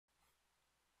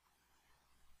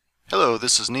Hello,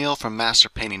 this is Neil from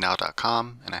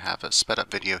masterpaintingnow.com, and I have a sped up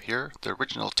video here. The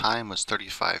original time was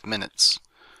 35 minutes.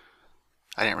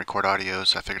 I didn't record audio,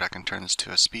 so I figured I can turn this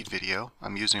to a speed video.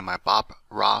 I'm using my Bob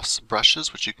Ross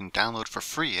brushes, which you can download for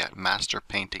free at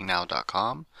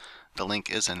masterpaintingnow.com. The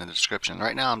link is in the description.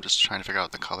 Right now I'm just trying to figure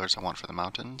out the colors I want for the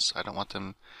mountains. I don't want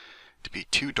them to be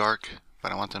too dark, but I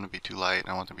don't want them to be too light. I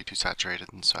don't want them to be too saturated,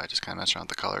 and so I just kind of mess around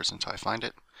with the colors until I find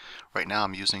it. Right now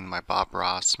I'm using my Bob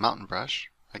Ross mountain brush.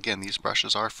 Again, these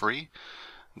brushes are free.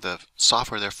 The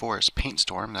software therefore is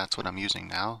Paintstorm. That's what I'm using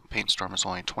now. Paintstorm is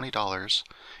only $20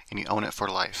 and you own it for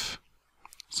life.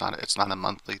 It's not a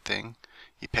monthly thing.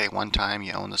 You pay one time,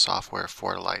 you own the software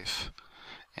for life.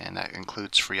 And that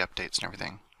includes free updates and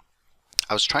everything.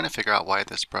 I was trying to figure out why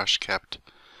this brush kept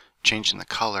changing the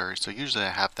color. So usually I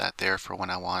have that there for when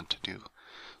I want to do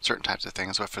certain types of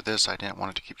things, but for this I didn't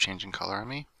want it to keep changing color on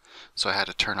me. So I had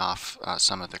to turn off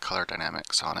some of the color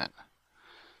dynamics on it.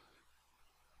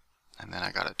 And then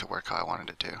I got it to work how I wanted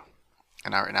it to.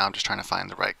 And right now I'm just trying to find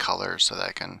the right color so that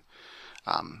I can,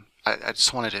 I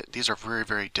just wanted it, these are very,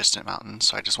 very distant mountains,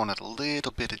 so I just wanted a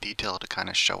little bit of detail to kind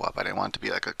of show up. I didn't want it to be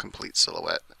like a complete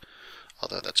silhouette,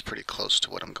 although that's pretty close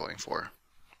to what I'm going for.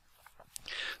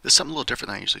 This is something a little different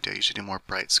than I usually do. I usually do more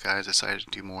bright skies. I decided to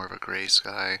do more of a gray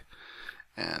sky.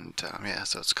 And yeah,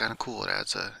 so it's kind of cool. It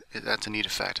adds a neat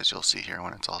effect, as you'll see here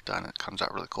when it's all done. It comes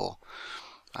out really cool.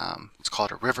 It's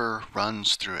called A River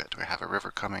Runs Through It. We have a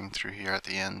river coming through here at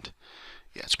the end.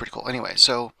 Yeah, it's pretty cool. Anyway,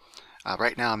 so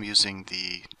right now I'm using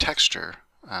the texture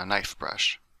knife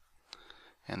brush.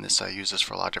 And this I use this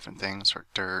for a lot of different things, for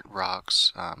dirt,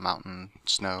 rocks, mountain,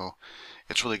 snow.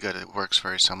 It's really good. It works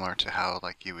very similar to how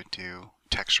like you would do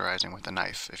texturizing with a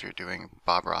knife if you're doing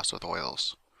Bob Ross with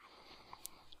oils.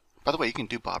 By the way, you can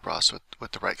do Bob Ross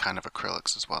with the right kind of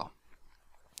acrylics as well.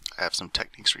 I have some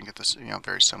techniques where you can get this,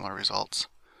 very similar results.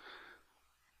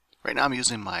 Right now I'm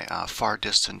using my far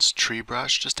distance tree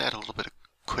brush just to add a little bit of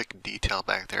quick detail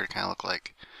back there to kind of look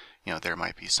like, there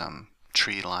might be some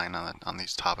tree line on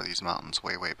these top of these mountains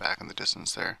way back in the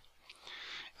distance there.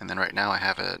 And then right now I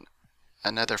have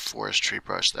another forest tree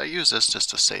brush. I use this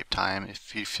just to save time.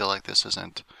 If you feel like this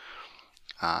isn't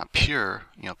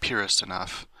purist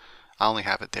enough, I only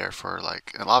have it there for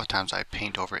like, a lot of times I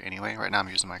paint over it anyway. Right now I'm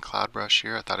using my cloud brush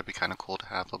here. I thought it'd be kind of cool to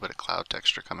have a little bit of cloud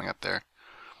texture coming up there.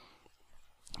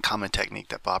 Common technique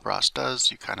that Bob Ross does,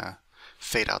 you kind of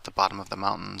fade out the bottom of the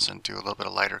mountains and do a little bit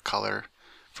of lighter color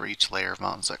for each layer of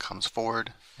mountains that comes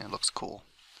forward, and it looks cool.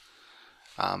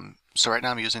 So right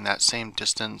now I'm using that same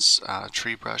distance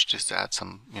tree brush just to add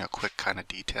some quick kind of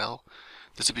detail.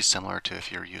 This would be similar to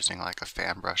if you're using like a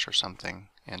fan brush or something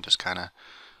and just kind of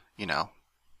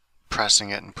pressing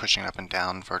it and pushing it up and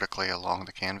down vertically along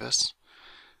the canvas,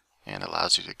 and it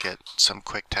allows you to get some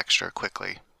quick texture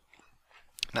quickly.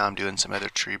 Now I'm doing some other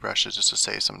tree brushes just to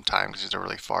save some time because these are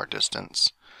really far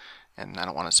distance, and I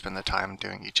don't want to spend the time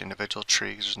doing each individual tree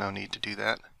because there's no need to do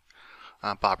that.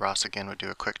 Bob Ross again would do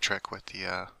a quick trick with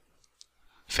the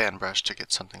fan brush to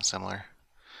get something similar.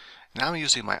 Now I'm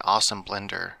using my awesome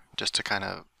blender just to kind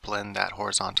of blend that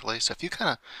horizontally. So if you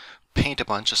kind of paint a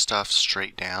bunch of stuff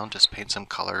straight down, just paint some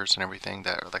colors and everything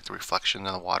that are like the reflection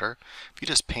in the water. If you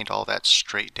just paint all that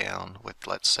straight down with,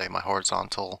 let's say, my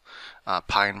horizontal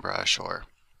pine brush or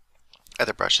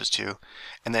other brushes too,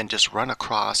 and then just run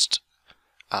across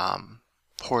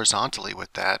horizontally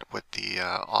with that with the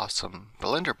awesome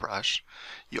blender brush,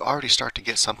 you already start to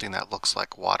get something that looks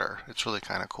like water. It's really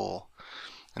kind of cool,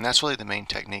 and that's really the main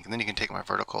technique. And then you can take my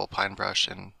vertical pine brush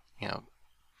and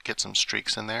get some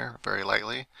streaks in there very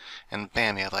lightly, and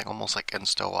bam, you have like almost like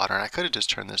insta water. And I could have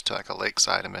just turned this to like a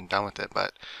lakeside and been done with it,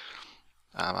 but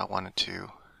I wanted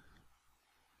to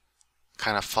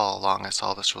kind of follow along. I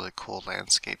saw this really cool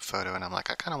landscape photo and I'm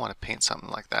like, I kind of want to paint something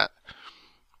like that.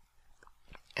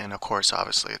 And of course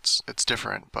obviously it's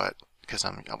different, but because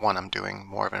I'm doing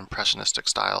more of an impressionistic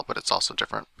style, but it's also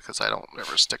different because I don't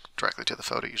ever stick directly to the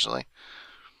photo usually,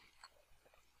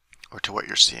 or to what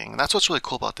you're seeing. And that's what's really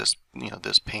cool about this,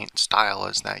 this paint style,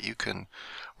 is that you can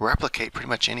replicate pretty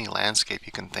much any landscape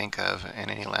you can think of and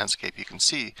any landscape you can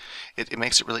see. It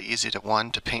makes it really easy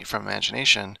to paint from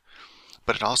imagination,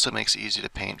 but it also makes it easy to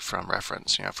paint from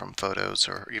reference, from photos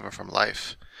or even from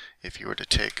life. If you were to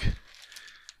take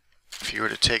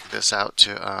this out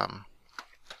to,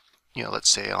 let's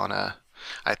say on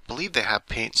I believe they have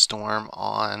Paintstorm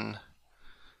on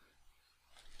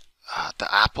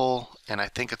the Apple, and I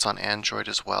think it's on Android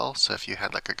as well. So if you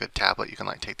had like a good tablet, you can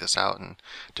like take this out and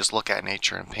just look at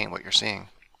nature and paint what you're seeing,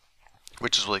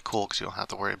 which is really cool because you don't have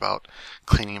to worry about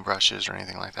cleaning brushes or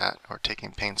anything like that, or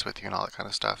taking paints with you and all that kind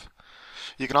of stuff.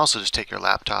 You can also just take your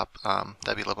laptop.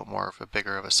 That'd be a little bit more of a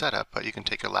bigger of a setup, but you can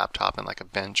take your laptop and like a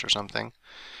bench or something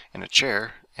in a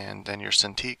chair, and then your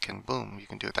Cintiq, and boom, you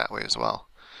can do it that way as well.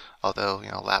 Although,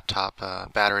 laptop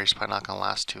battery's probably not going to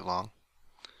last too long.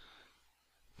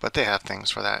 But they have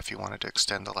things for that if you wanted to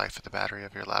extend the life of the battery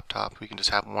of your laptop. You can just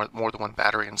have more than one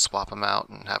battery and swap them out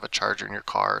and have a charger in your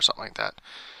car or something like that.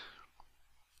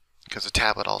 Because the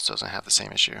tablet also doesn't have the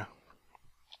same issue.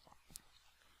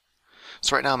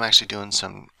 So right now I'm actually doing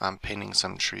I'm painting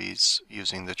some trees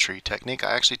using the tree technique.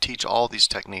 I actually teach all these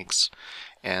techniques,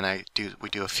 and we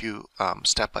do a few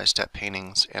step-by-step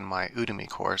paintings in my Udemy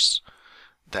course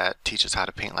that teaches how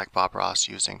to paint like Bob Ross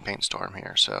using Paintstorm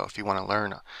here. So if you want to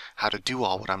learn how to do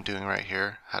all what I'm doing right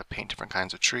here, how to paint different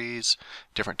kinds of trees,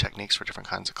 different techniques for different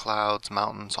kinds of clouds,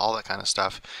 mountains, all that kind of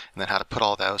stuff, and then how to put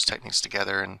all those techniques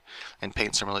together and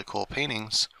paint some really cool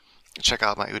paintings, check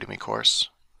out my Udemy course.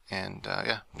 And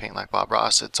yeah, paint like Bob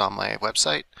Ross. It's on my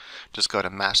website. Just go to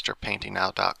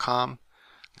masterpaintingnow.com.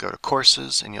 Go to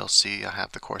courses, and you'll see I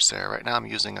have the course there. Right now I'm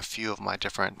using a few of my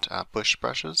different bush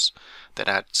brushes that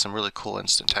add some really cool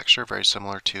instant texture, very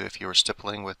similar to if you were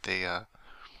stippling with the,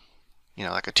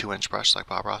 like a 2-inch brush like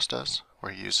Bob Ross does,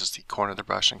 where he uses the corner of the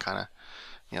brush and kind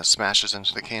of, smashes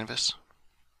into the canvas.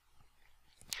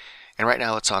 And right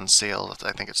now it's on sale.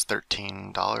 I think it's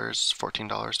 $13, $14,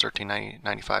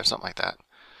 $13.95, something like that.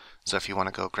 So if you want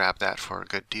to go grab that for a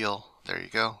good deal, there you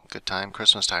go. Good time,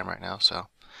 Christmas time right now. So.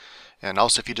 And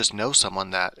also, if you just know someone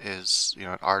that is,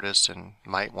 an artist and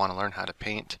might want to learn how to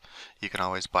paint, you can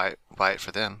always buy it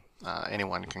for them.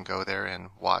 Anyone can go there and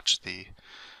watch you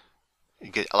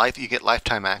get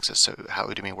lifetime access. So how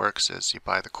Udemy works is you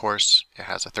buy the course. It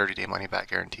has a 30-day money-back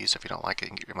guarantee. So if you don't like it, you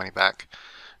can get your money back.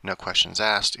 No questions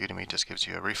asked. Udemy just gives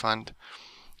you a refund.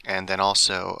 And then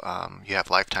also, you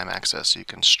have lifetime access. So you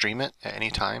can stream it at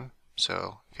any time.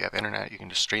 So if you have internet, you can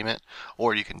just stream it,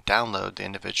 or you can download the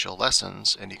individual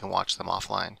lessons and you can watch them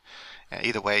offline. And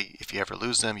either way, if you ever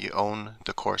lose them, you own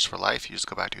the course for life. You just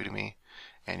go back to Udemy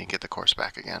and you get the course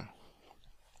back again.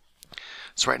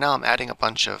 So right now I'm adding a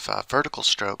bunch of vertical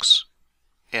strokes,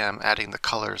 and I'm adding the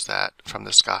colors that from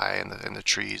the sky and the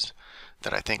trees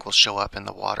that I think will show up in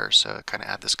the water. So it kind of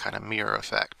add this kind of mirror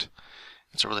effect.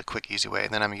 It's a really quick, easy way.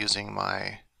 And then I'm using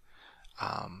my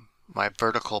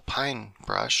vertical pine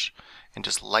brush and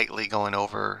just lightly going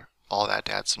over all that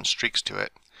to add some streaks to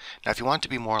it. Now if you want it to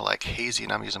be more like hazy,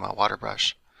 and I'm using my water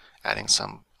brush, adding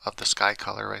some of the sky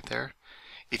color right there.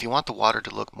 If you want the water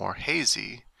to look more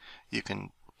hazy, you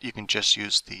can just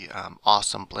use the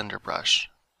awesome blender brush.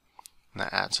 And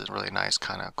that adds a really nice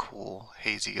kind of cool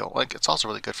hazy, like it's also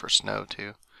really good for snow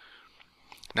too.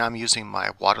 Now I'm using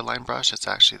my waterline brush. It's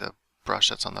actually the brush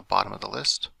that's on the bottom of the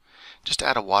list. Just to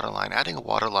add a waterline. Adding a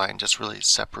waterline just really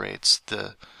separates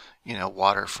the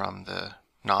water from the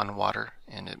non-water,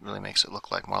 and it really makes it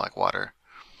look more like water.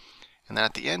 And then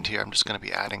at the end here, I'm just going to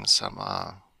be adding some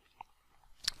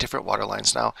different water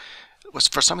lines. Now,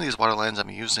 for some of these water lines, I'm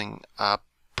using a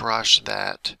brush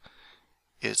that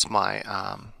is my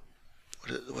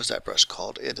what is that brush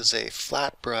called? It is a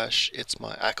flat brush.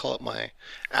 I call it my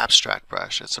abstract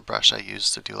brush. It's a brush I use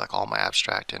to do like all my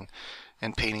abstract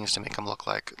and paintings to make them look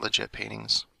like legit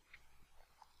paintings.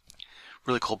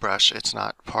 Really cool brush. It's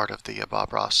not part of the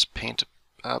Bob Ross paint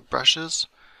brushes,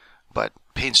 but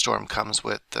Paintstorm comes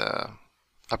with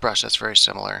a brush that's very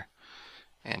similar.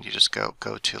 And you just go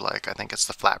to I think it's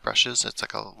the flat brushes. It's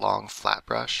like a long flat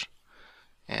brush,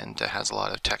 and it has a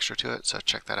lot of texture to it. So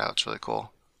check that out. It's really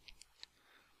cool.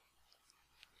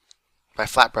 By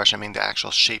flat brush, I mean the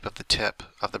actual shape of the tip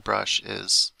of the brush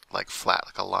is like flat,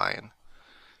 like a line.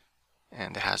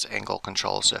 And it has angle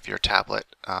control, so if your tablet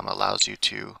allows you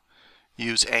to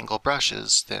use angle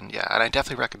brushes, then yeah. And I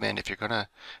definitely recommend, if you're going to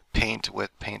paint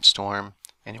with Paintstorm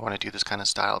and you want to do this kind of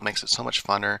style, it makes it so much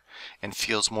funner and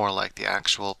feels more like the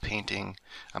actual painting.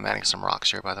 I'm adding some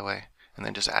rocks here, by the way, and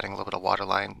then just adding a little bit of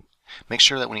waterline. Make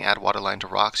sure that when you add waterline to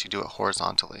rocks, you do it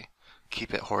horizontally.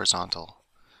 Keep it horizontal,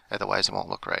 otherwise it won't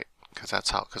look right.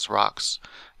 Because rocks,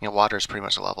 water is pretty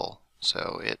much level,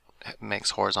 so it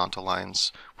makes horizontal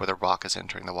lines where the rock is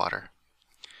entering the water.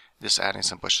 Just adding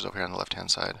some bushes over here on the left hand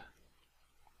side.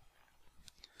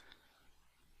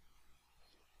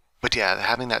 But yeah,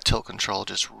 having that tilt control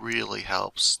just really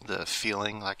helps the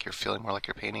feeling, like you're feeling more like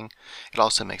you're painting. It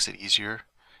also makes it easier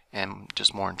and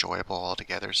just more enjoyable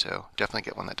altogether, so definitely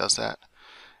get one that does that.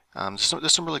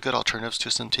 There's some really good alternatives to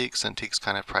Cintiq. Cintiq's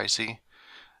kind of pricey.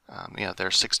 Their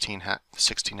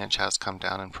 16-inch has come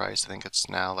down in price. I think it's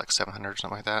now like $700 or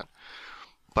something like that.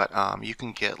 But you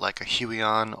can get like a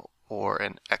Huion or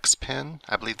an X-Pen.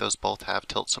 I believe those both have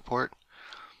tilt support,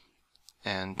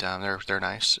 and they're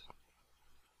nice.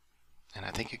 and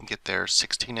I think you can get their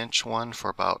 16-inch one for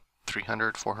about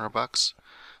 300, 400 bucks.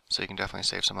 So you can definitely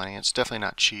save some money. It's definitely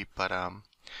not cheap, but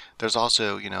there's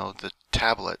also, you know, the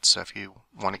tablets. So if you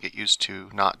want to get used to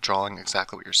not drawing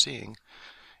exactly what you're seeing,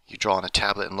 you draw on a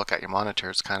tablet and look at your monitor.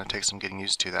 It kind of takes some getting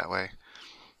used to that way.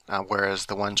 Whereas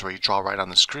the ones where you draw right on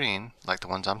the screen, like the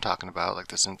ones I'm talking about, like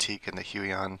the Cintiq and the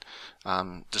Huion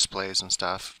displays and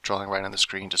stuff, drawing right on the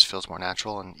screen just feels more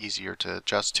natural and easier to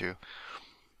adjust to.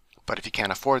 But if you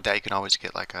can't afford that, you can always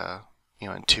get like a, you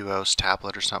know, Intuos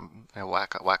tablet or something, a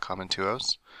Wacom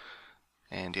Intuos.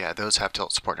 And yeah, those have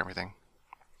tilt support and everything.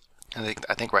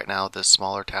 I think right now this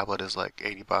smaller tablet is like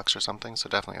 80 bucks or something, so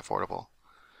definitely affordable.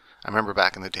 I remember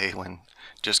back in the day when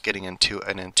just getting into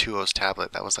an Intuos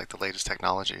tablet, that was like the latest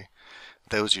technology.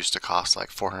 Those used to cost like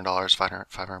 $400,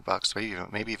 500 bucks,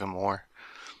 maybe even more.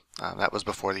 That was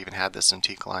before they even had this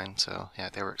Cintiq line, so yeah,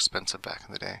 they were expensive back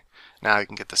in the day. Now you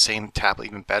can get the same tablet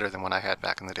even better than what I had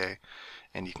back in the day,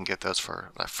 and you can get those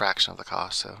for a fraction of the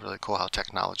cost. So really cool how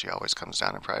technology always comes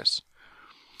down in price.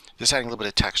 Just adding a little bit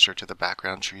of texture to the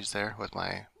background trees there with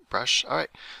my brush. All right,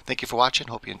 thank you for watching.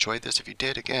 Hope you enjoyed this. If you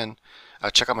did, again,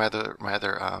 check out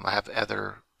I have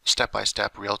other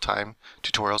step-by-step real-time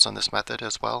tutorials on this method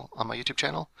as well on my YouTube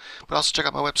channel. But also check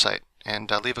out my website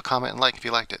and leave a comment and like if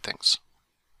you liked it. Thanks.